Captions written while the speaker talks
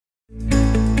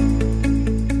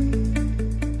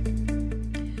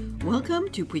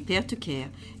Welcome to Prepare to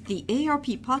Care, the ARP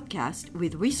podcast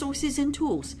with resources and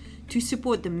tools to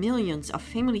support the millions of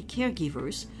family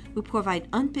caregivers who provide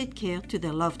unpaid care to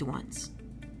their loved ones.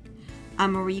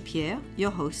 I'm Marie Pierre, your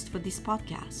host for this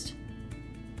podcast.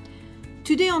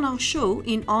 Today on our show,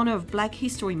 in honor of Black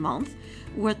History Month,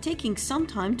 we're taking some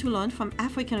time to learn from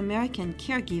African American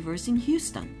caregivers in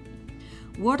Houston.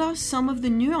 What are some of the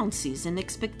nuances and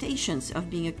expectations of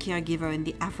being a caregiver in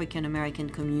the African American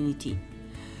community?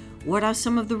 What are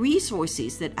some of the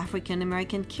resources that African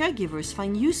American caregivers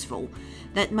find useful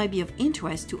that might be of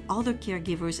interest to other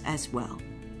caregivers as well?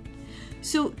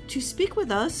 So, to speak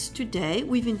with us today,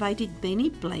 we've invited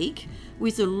Benny Blake, who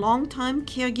is a longtime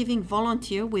caregiving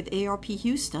volunteer with ARP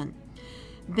Houston.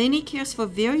 Benny cares for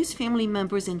various family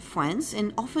members and friends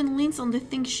and often leans on the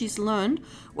things she's learned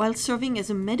while serving as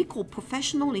a medical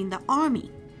professional in the Army.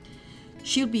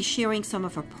 She'll be sharing some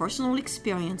of her personal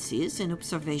experiences and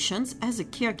observations as a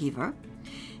caregiver,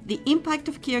 the impact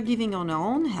of caregiving on her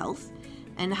own health,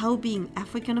 and how being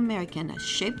African American has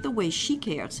shaped the way she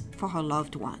cares for her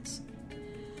loved ones.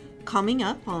 Coming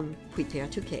up on Prepare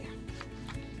to Care.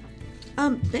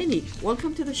 Benny,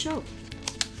 welcome to the show.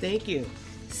 Thank you.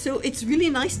 So it's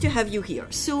really nice to have you here.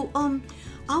 So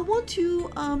I want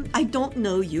to, I don't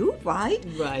know you, right?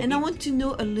 Right. And I want to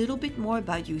know a little bit more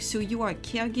about you. So you are a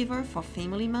caregiver for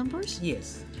family members?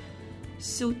 Yes.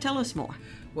 So tell us more.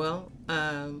 Well,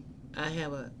 I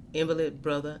have an invalid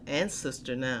brother and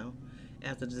sister now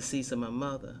after the decease of my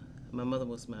mother. My mother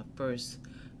was my first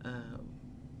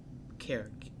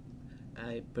care.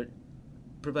 I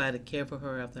provided care for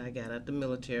her after I got out of the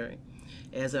military.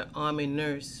 As an Army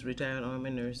nurse, retired Army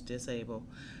nurse, disabled,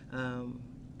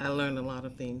 I learned a lot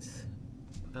of things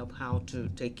of how to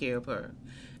take care of her.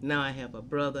 Now I have a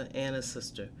brother and a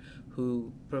sister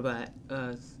who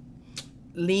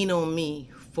lean on me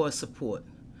for support.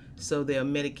 So their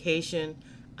medication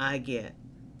I get,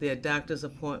 their doctor's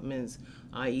appointments,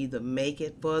 I either make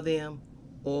it for them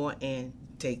and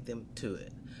take them to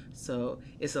it. So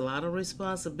it's a lot of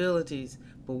responsibilities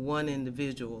for one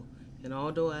individual. And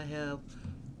although I have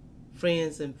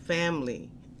friends and family,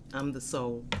 I'm the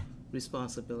sole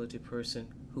responsibility person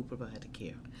who provided the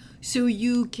care. So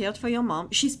you cared for your mom.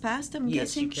 She's passed, I'm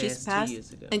guessing? She's passed 2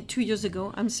 years ago. And 2 years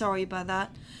ago. I'm sorry about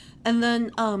that. And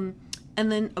then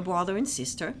a brother and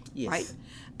sister, yes. Right?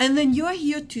 And then you're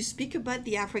here to speak about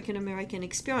the African American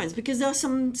experience because there are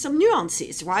some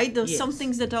nuances, right? There's some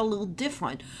things that are a little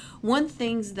different. One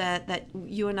things that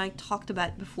you and I talked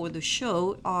about before the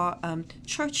show are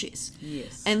churches.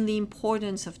 Yes. And the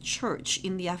importance of church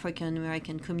in the African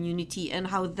American community and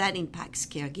how that impacts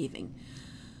caregiving.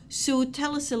 So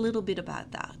tell us a little bit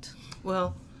about that.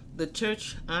 Well, the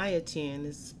church I attend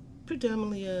is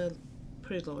predominantly a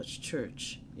pretty large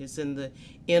church. It's in the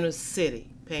inner city,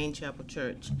 Payne Chapel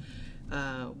Church.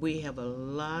 We have a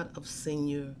lot of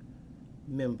senior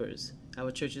members.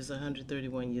 Our church is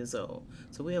 131 years old.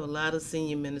 So we have a lot of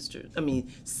seniors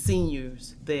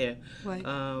there. Right.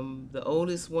 The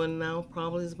oldest one now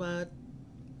probably is about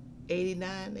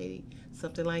 89, 80,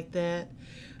 something like that.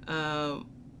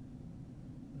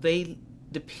 They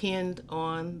depend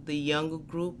on the younger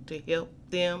group to help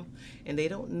them, and they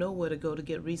don't know where to go to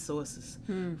get resources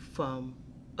from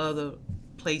other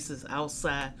places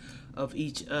outside of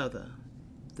each other.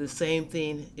 The same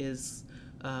thing is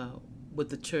with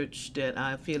the church that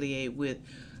I affiliate with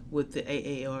the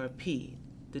AARP,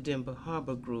 the Denver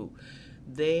Harbor Group.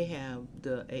 They have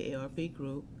the AARP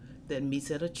group that meets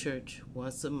at a church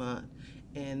once a month,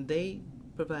 and they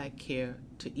provide care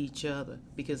to each other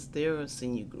because they're a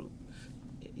senior group.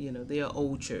 You know, they're an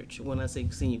old church. When I say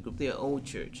senior group, they're old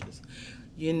churches.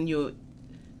 In your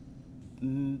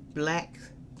black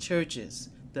churches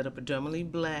that are predominantly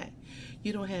black,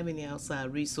 you don't have any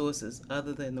outside resources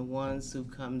other than the ones who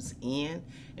comes in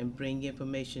and bring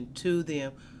information to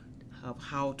them of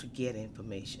how to get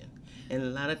information. And a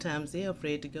lot of times they're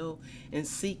afraid to go and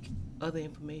seek other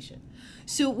information.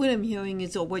 So what I'm hearing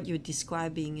is, or what you're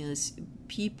describing is,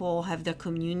 people have their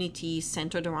community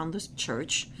centered around the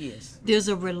church. Yes. There's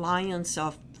a reliance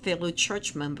of fellow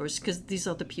church members because these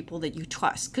are the people that you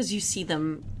trust because you see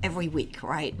them every week,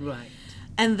 right? Right.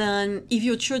 And then if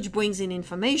your church brings in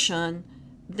information,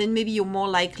 then maybe you're more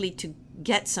likely to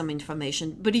get some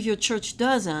information. But if your church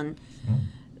doesn't,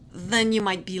 then you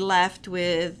might be left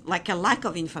with like a lack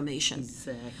of information.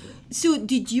 Exactly. So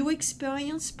did you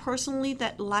experience personally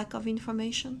that lack of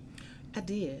information? I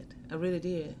did. I really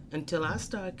did. Until I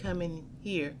started coming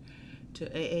here to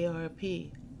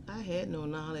AARP, I had no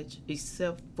knowledge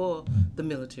except for the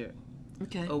military.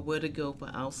 Okay. Or where to go for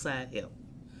outside help.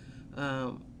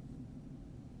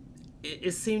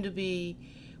 It seemed to be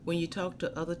When you talk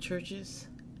to other churches,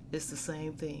 it's the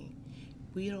same thing.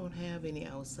 We don't have any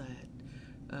outside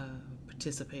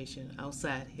participation,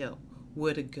 outside help,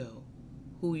 where to go,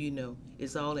 who you know.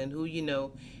 It's all in who you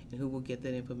know and who will get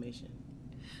that information.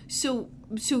 So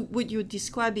what you're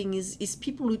describing is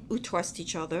people who trust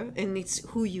each other, and it's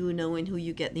who you know and who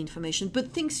you get the information.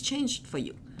 But things changed for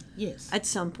you. Yes. At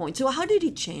some point. So how did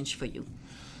it change for you?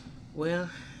 Well,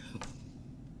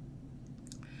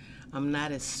 I'm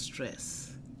not as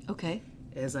stressed Okay.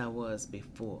 as I was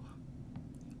before,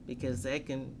 because that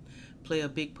can play a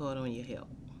big part on your health.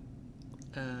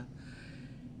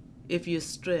 If you're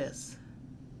stressed,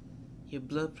 your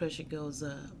blood pressure goes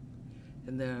up,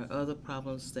 and there are other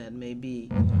problems that may be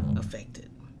affected.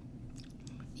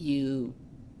 You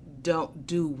don't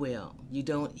do well. You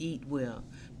don't eat well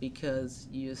because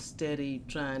you're steady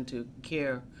trying to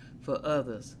care for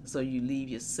others, so you leave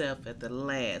yourself at the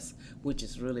last, which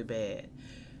is really bad.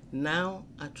 Now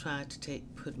I try to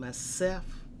put myself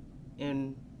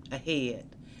in ahead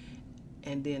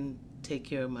and then take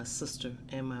care of my sister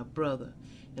and my brother.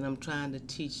 And I'm trying to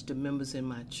teach the members in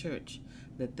my church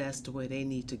that that's the way they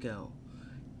need to go.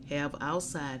 Have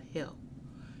outside help,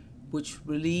 which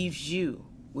relieves you,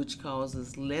 which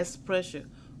causes less pressure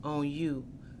on you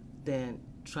than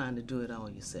trying to do it all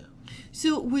yourself.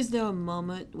 So was there a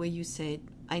moment where you said,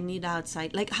 I need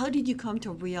outside? Like, how did you come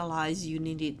to realize you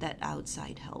needed that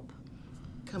outside help?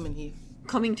 Coming here.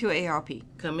 Coming to ARP.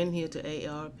 Coming here to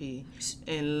ARP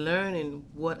and learning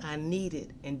what I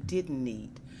needed and didn't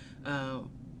need.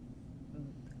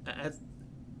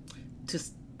 To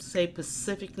say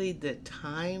specifically the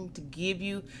time to give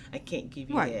you, I can't give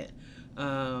you Right.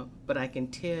 that. But I can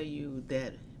tell you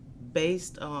that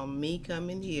based on me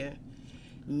coming here,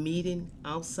 meeting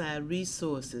outside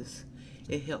resources,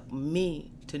 it helped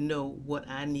me to know what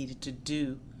I needed to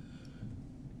do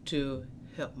to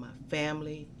help my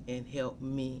family and help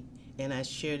me. And I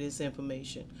share this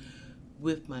information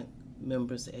with my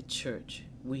members at church.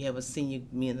 We have a senior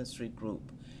ministry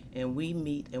group, and we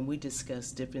meet and we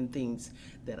discuss different things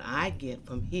that I get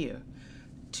from here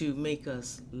to make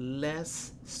us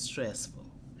less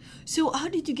stressful. So how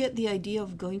did you get the idea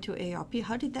of going to ARP?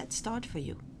 How did that start for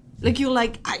you? Like, you're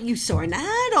like, you saw an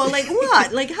ad, or like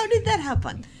what? Like, how did that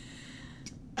happen?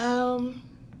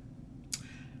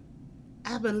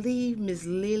 I believe Miss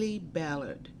Lily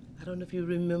Ballard. I don't know if you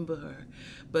remember her,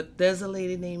 but there's a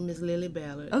lady named Miss Lily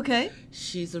Ballard. Okay.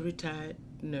 She's a retired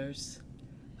nurse.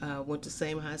 Went to the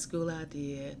same high school I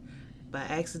did. By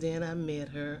accident, I met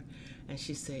her, and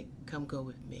she said, come go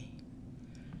with me.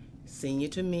 Senior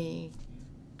to me,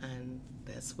 and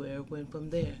that's where it went from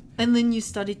there. And then you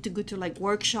started to go to like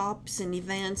workshops and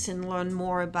events and learn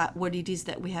more about what it is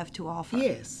that we have to offer.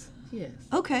 Yes.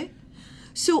 Okay.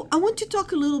 So I want to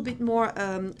talk a little bit more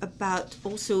about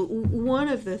also one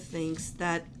of the things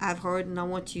that I've heard, and I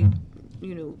want you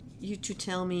to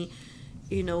tell me,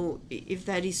 if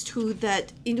that is true,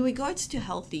 that in regards to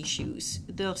health issues,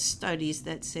 there are studies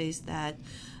that says that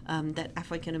that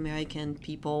African American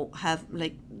people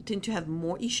tend to have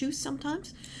more issues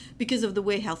sometimes because of the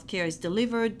way healthcare is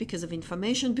delivered, because of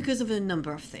information, because of a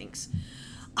number of things.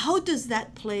 How does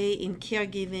that play in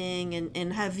caregiving,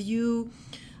 and have you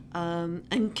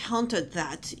encountered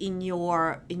that in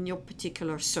your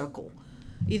particular circle,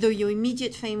 either your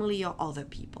immediate family or other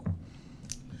people?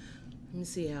 Let me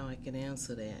see how I can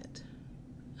answer that.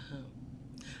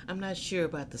 I'm not sure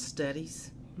about the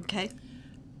studies. Okay.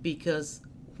 Because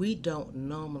we don't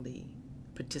normally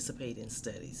participate in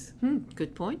studies.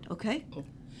 Good point. Okay.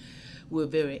 We're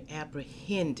very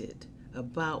apprehended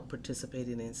about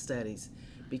participating in studies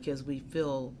because we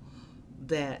feel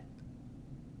that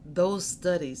those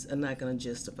studies are not going to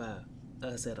justify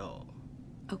us at all.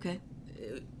 Okay.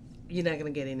 You're not going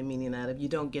to get any meaning out of it. You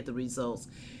don't get the results.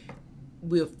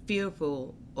 We're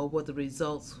fearful of what the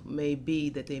results may be,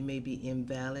 that they may be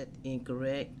invalid,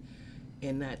 incorrect,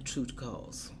 and not true to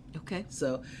cause. Okay.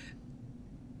 So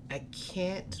I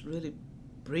can't really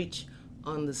preach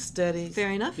on the studies.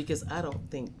 Fair enough. Because I don't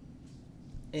think,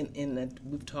 and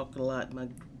we've talked a lot, my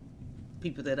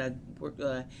people that I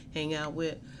hang out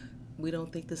with, we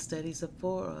don't think the studies are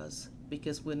for us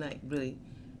because we're not really,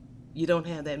 you don't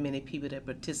have that many people that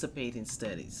participate in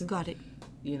studies. Got it.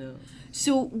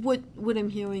 So what I'm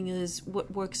hearing is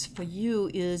what works for you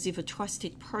is if a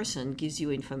trusted person gives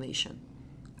you information.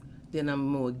 Then I'm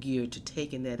more geared to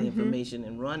taking that information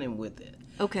and running with it.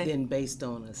 Okay. Than based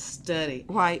on a study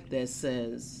that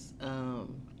says,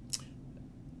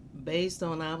 based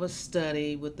on our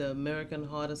study with the American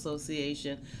Heart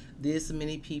Association, this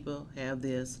many people have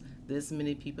this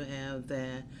many people have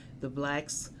that. The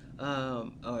blacks are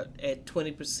at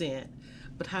 20%,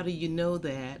 But how do you know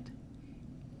that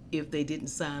if they didn't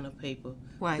sign a paper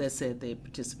Right. that said they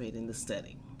participated in the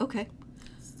study? Okay.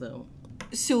 So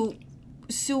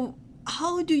So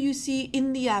how do you see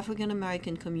in the African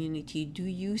American community, do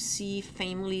you see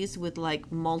families with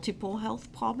like multiple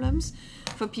health problems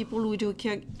for people who do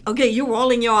care? Okay, you're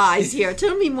rolling your eyes here.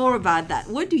 Tell me more about that.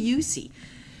 What do you see?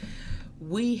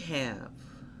 we have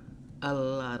a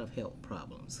lot of health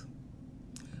problems.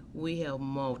 We have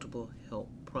multiple health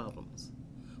problems.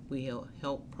 We have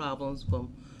health problems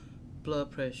from blood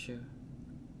pressure,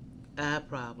 eye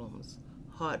problems,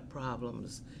 heart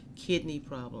problems, kidney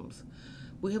problems.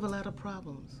 We have a lot of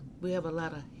problems. We have a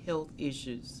lot of health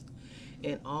issues.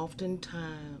 And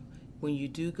oftentimes, when you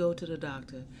do go to the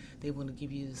doctor, they want to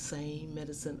give you the same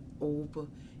medicine over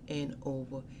and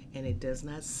over, and it does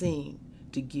not seem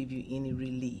to give you any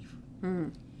relief.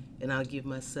 And I'll give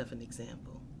myself an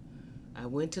example. I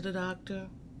went to the doctor,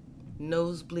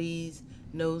 nosebleeds.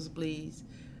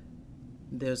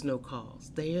 There's no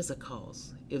cause. There is a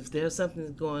cause. If there's something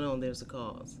that's going on, there's a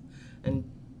cause. And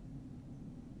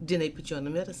then they put you on the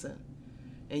medicine.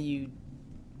 And you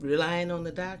relying on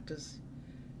the doctors,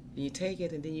 you take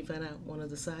it, and then you find out one of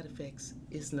the side effects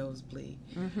is nosebleed.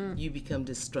 You become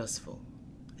distrustful.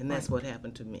 And that's what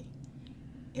happened to me.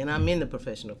 And I'm in the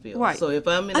professional field. Right. So if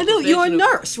I'm in I know, you're a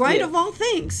nurse, right, Yeah. of all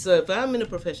things. So if I'm in the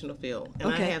professional field and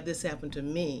I Okay. have this happen to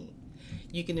me,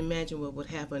 you can imagine what would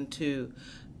happen to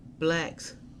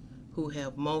blacks who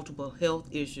have multiple health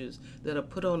issues that are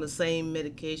put on the same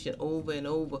medication over and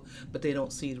over, but they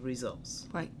don't see the results.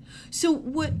 Right. So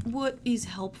what is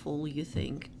helpful, you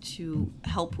think, to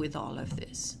help with all of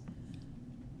this?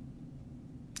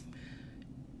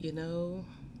 You know,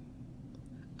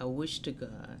 I wish to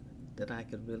God that I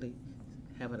could really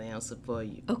have an answer for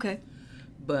you. Okay.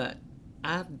 But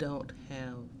I don't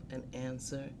have an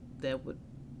answer that would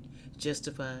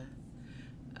justify.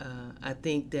 I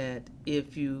think that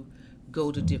if you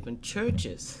go to different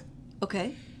churches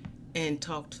Okay. and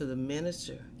talk to the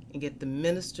minister and get the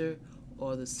minister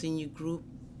or the senior group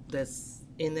that's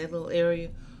in that little area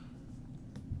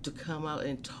to come out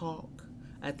and talk,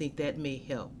 I think that may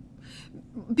help.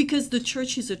 Because the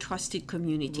church is a trusted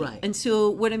community. Right. And so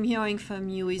what I'm hearing from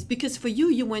you is, because for you,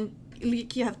 you went,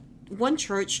 like, you have one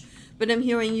church, but I'm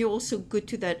hearing you also go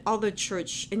to that other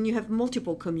church and you have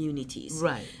multiple communities.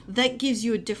 Right. That gives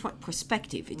you a different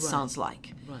perspective, it sounds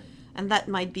like. Right. And that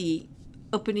might be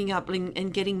opening up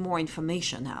and getting more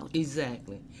information out.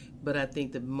 Exactly. But I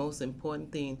think the most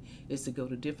important thing is to go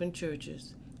to different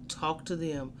churches, talk to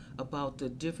them about the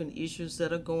different issues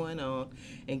that are going on,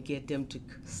 and get them to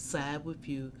side with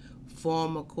you,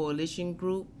 form a coalition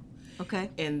group, Okay.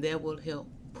 and that will help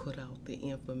put out the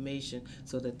information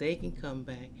so that they can come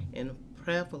back and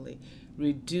prayerfully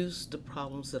reduce the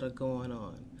problems that are going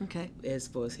on Okay. as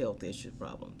far as health issue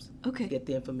problems. Okay. Get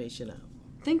the information out.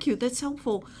 Thank you. That's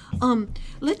helpful.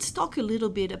 Let's talk a little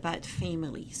bit about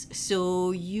families. So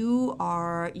you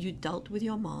dealt with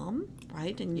your mom,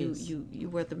 right? And Yes. you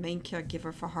were the main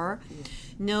caregiver for her.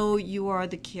 Now you are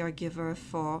the caregiver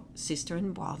for sister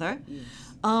and brother. Yes.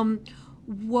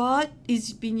 What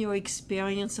has been your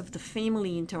experience of the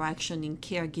family interaction in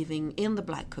caregiving in the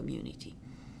Black community?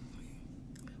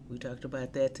 We talked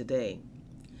about that today.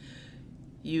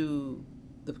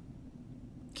 The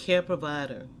care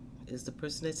provider is the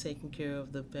person that's taking care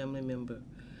of the family member,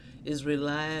 is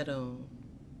relied on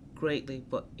greatly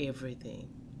for everything.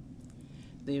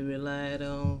 They relied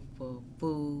on for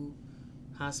food,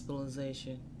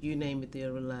 hospitalization, you name it,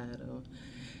 they're relied on.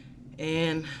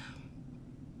 And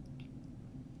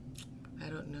I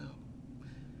don't know.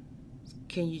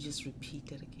 Can you just repeat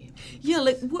that again, please? Yeah,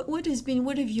 like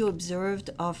what have you observed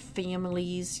of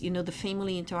families, the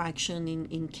family interaction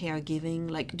in caregiving?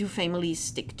 Like, do families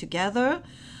stick together?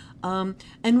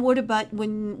 And what about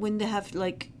when they have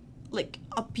like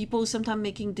are people sometimes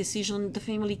making decisions, the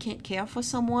family can't care for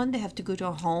someone, they have to go to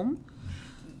a home?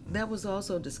 That was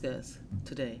also discussed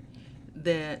today,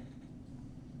 that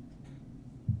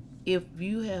if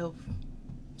you have,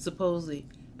 supposedly,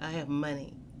 I have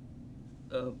money,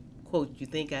 quote, you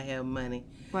think I have money,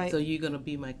 Right. so you're going to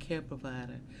be my care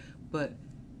provider, but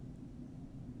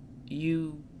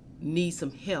you need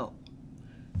some help.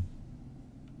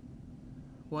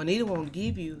 Juanita won't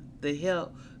give you the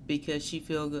help because she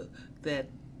feels that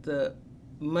the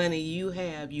money you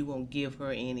have, you won't give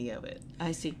her any of it.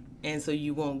 I see. And so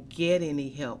you won't get any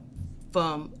help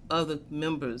from other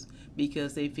members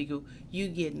because they figure you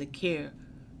getting the care,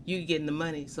 you getting the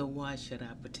money, so why should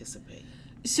I participate?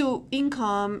 So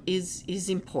income is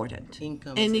important.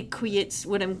 Income and is it creates,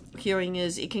 what I'm hearing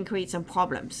is it can create some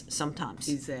problems sometimes.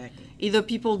 Exactly. Either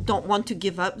people don't want to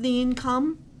give up the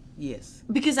income, Yes.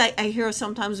 Because I hear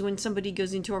sometimes when somebody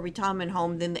goes into a retirement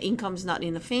home, then the income's not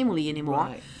in the family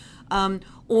anymore. Right.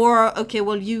 Or, okay,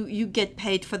 well, you get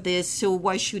paid for this, so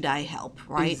why should I help,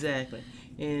 right? Exactly.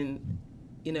 And,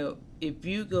 you know,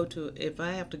 if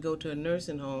I have to go to a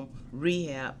nursing home,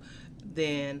 rehab,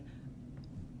 then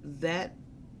that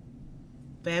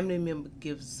family member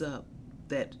gives up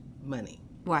that money.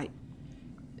 Right.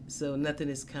 So nothing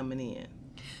is coming in.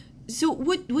 So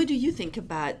what do you think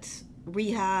about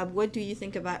rehab? What do you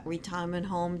think about retirement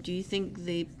home? Do you think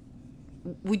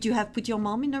would you have put your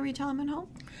mom in a retirement home?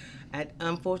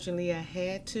 Unfortunately, I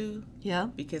had to. Yeah.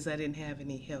 Because I didn't have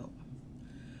any help.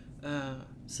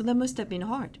 So that must have been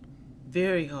hard.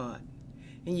 Very hard.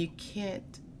 And you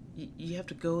have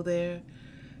to go there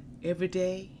every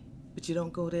day, but you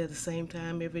don't go there at the same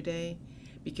time every day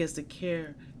because the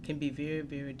care can be very,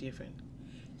 very different.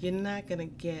 You're not going to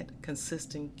get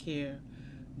consistent care,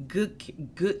 good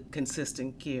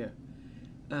consistent care,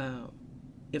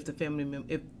 if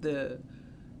the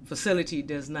facility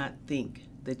does not think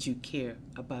that you care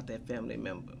about that family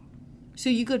member. So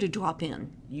you go to drop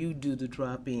in. You do the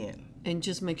drop in. And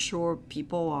just make sure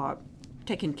people are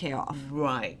taken care of.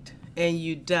 Right. And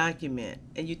you document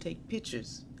and you take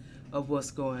pictures of what's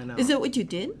going on. Is that what you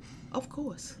did? Of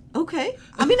course. Okay.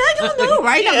 I mean, I don't know,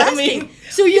 right? I'm asking.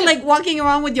 So you're like walking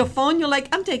around with your phone, you're like,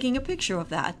 I'm taking a picture of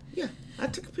that. Yeah. I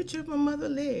took a picture of my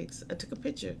mother's legs. I took a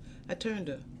picture. I turned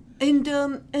her.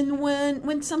 And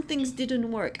when some things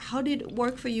didn't work, how did it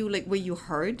work for you? Like, were you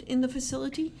heard in the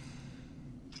facility?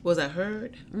 Was I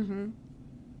heard? Mm-hmm.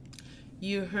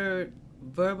 You're heard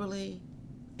verbally,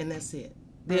 and that's it.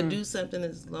 They'll do something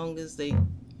as long as they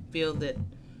feel that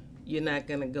you're not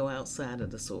going to go outside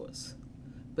of the source.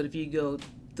 But if you go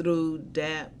through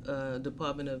DAP,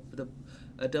 Department of the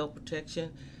Adult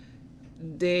Protection,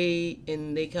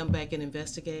 they come back and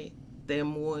investigate, they're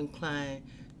more inclined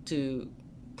to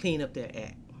clean up their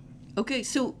act. Okay,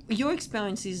 so your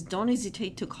experience is don't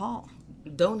hesitate to call.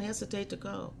 Don't hesitate to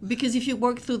call. Because if you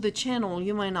work through the channel,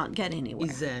 you might not get anywhere.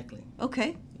 Exactly.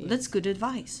 Okay, Yes. That's good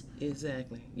advice.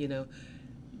 Exactly. You know,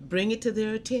 bring it to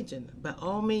their attention. By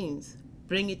all means,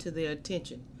 bring it to their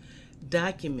attention.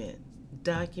 Document.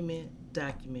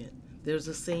 There's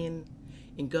a saying,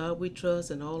 in God we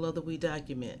trust and all other we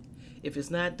document. If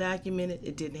it's not documented,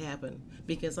 it didn't happen.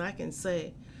 Because I can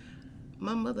say,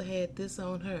 my mother had this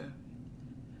on her.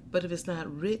 But if it's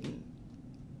not written,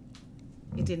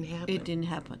 it didn't happen. It didn't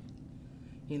happen.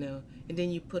 You know, and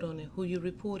then you put on it who you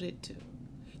report it to.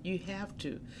 You have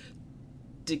to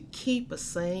keep a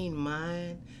sane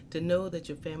mind, to know that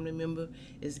your family member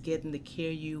is getting the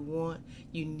care you want.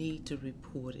 You need to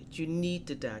report it. You need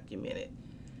to document it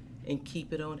and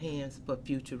keep it on hand for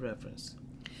future reference.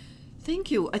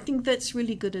 Thank you. I think that's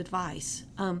really good advice.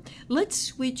 Let's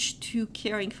switch to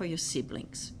caring for your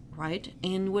siblings, right?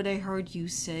 And what I heard you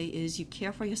say is you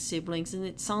care for your siblings, and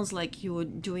it sounds like you're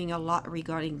doing a lot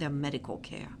regarding their medical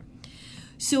care.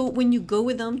 So when you go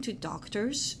with them to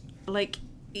doctors, like,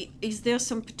 is there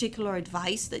some particular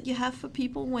advice that you have for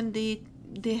people when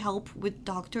they help with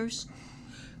doctors?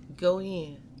 Go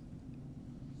in,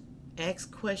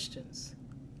 ask questions,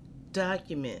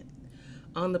 document.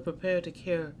 On the Prepare to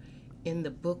Care, in the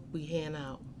book we hand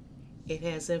out, it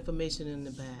has information in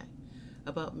the back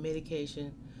about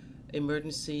medication,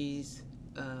 emergencies,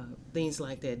 things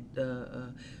like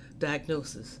that,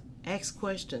 diagnosis. Ask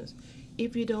questions.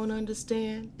 If you don't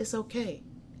understand, it's okay.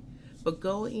 But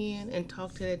go in and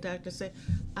talk to that doctor and say,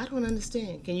 I don't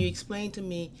understand. Can you explain to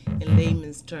me in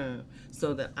layman's terms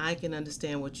so that I can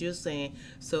understand what you're saying,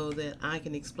 so that I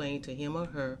can explain to him or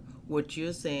her what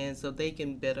you're saying so they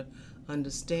can better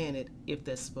understand it, if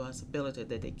there's a possibility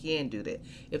that they can do that.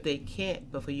 If they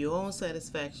can't, but for your own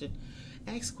satisfaction,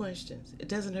 ask questions. It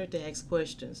doesn't hurt to ask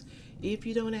questions. If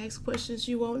you don't ask questions,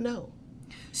 you won't know.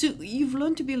 So you've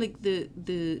learned to be like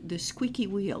the squeaky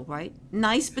wheel, right?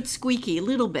 Nice but squeaky, a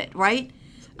little bit, right?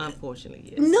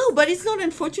 Unfortunately, yes. No, but it's not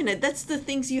unfortunate. That's the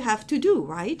things you have to do,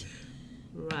 right?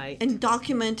 Right. And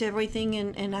document everything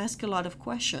and ask a lot of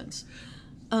questions.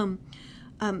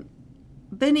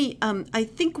 Benny, I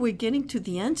think we're getting to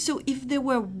the end. So if there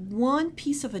were one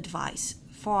piece of advice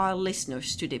for our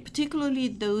listeners today, particularly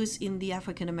those in the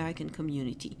African American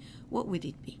community, what would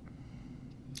it be?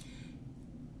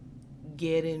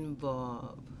 Get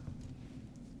involved.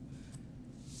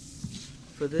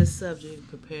 For this subject,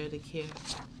 Prepare to Care,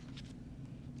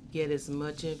 get as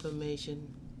much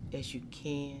information as you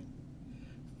can.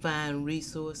 Find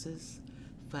resources.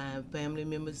 Find family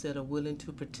members that are willing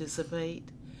to participate,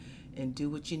 and do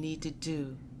what you need to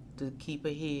do to keep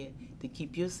ahead, to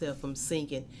keep yourself from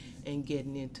sinking and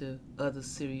getting into other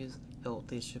serious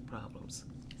health issue problems.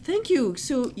 Thank you.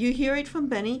 So you hear it from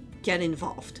Benny. Get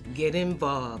involved. Get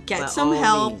involved. Get by some all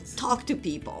help. means. Talk to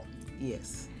people.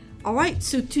 Yes. All right.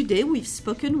 So today we've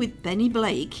spoken with Benny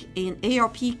Blake, an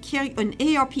ARP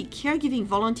caregiving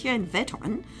volunteer and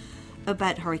veteran,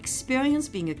 about her experience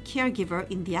being a caregiver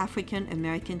in the African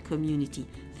American community.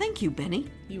 Thank you, Benny.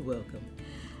 You're welcome.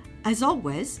 As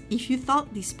always, if you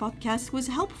thought this podcast was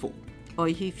helpful, or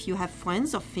if you have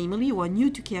friends or family who are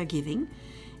new to caregiving,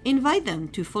 invite them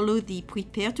to follow the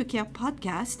Prepare to Care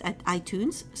podcast at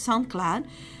iTunes, SoundCloud,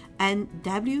 and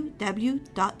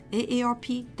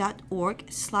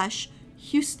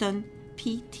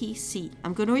www.aarp.org/HoustonPTC.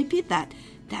 I'm going to repeat that,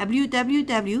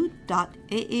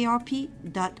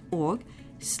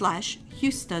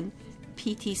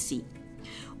 www.aarp.org/HoustonPTC.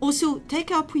 Also,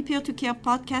 take our Prepare to Care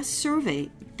podcast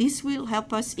survey. This will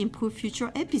help us improve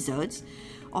future episodes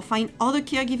or find other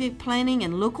caregiving planning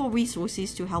and local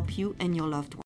resources to help you and your loved ones.